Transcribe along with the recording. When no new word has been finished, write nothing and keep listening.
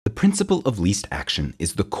principle of least action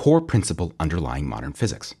is the core principle underlying modern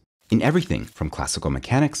physics. In everything from classical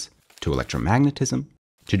mechanics to electromagnetism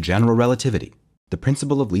to general relativity, the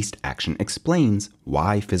principle of least action explains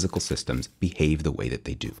why physical systems behave the way that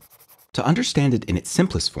they do. To understand it in its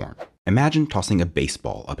simplest form, imagine tossing a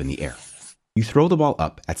baseball up in the air. You throw the ball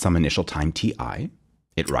up at some initial time ti,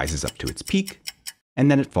 it rises up to its peak,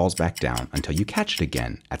 and then it falls back down until you catch it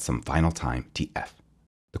again at some final time tf.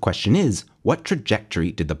 The question is, what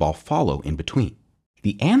trajectory did the ball follow in between?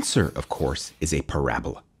 The answer, of course, is a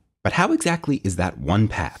parabola. But how exactly is that one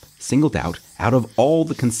path singled out of all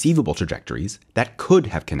the conceivable trajectories that could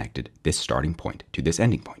have connected this starting point to this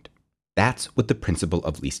ending point? That's what the principle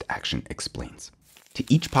of least action explains. To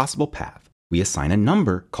each possible path, we assign a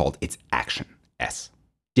number called its action, s.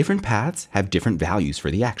 Different paths have different values for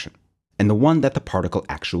the action, and the one that the particle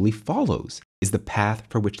actually follows is the path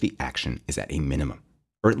for which the action is at a minimum,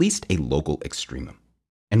 or at least a local extremum.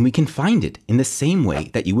 And we can find it in the same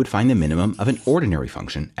way that you would find the minimum of an ordinary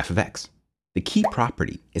function f of x. The key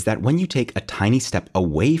property is that when you take a tiny step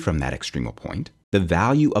away from that extremal point, the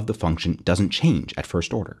value of the function doesn't change at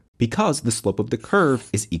first order, because the slope of the curve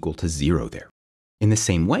is equal to 0 there. In the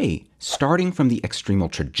same way, starting from the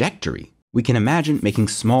extremal trajectory, we can imagine making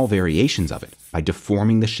small variations of it by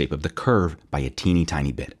deforming the shape of the curve by a teeny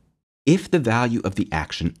tiny bit. If the value of the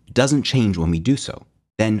action doesn't change when we do so,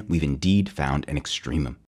 then we've indeed found an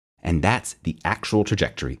extremum. And that's the actual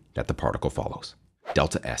trajectory that the particle follows.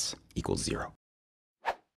 Delta S equals 0.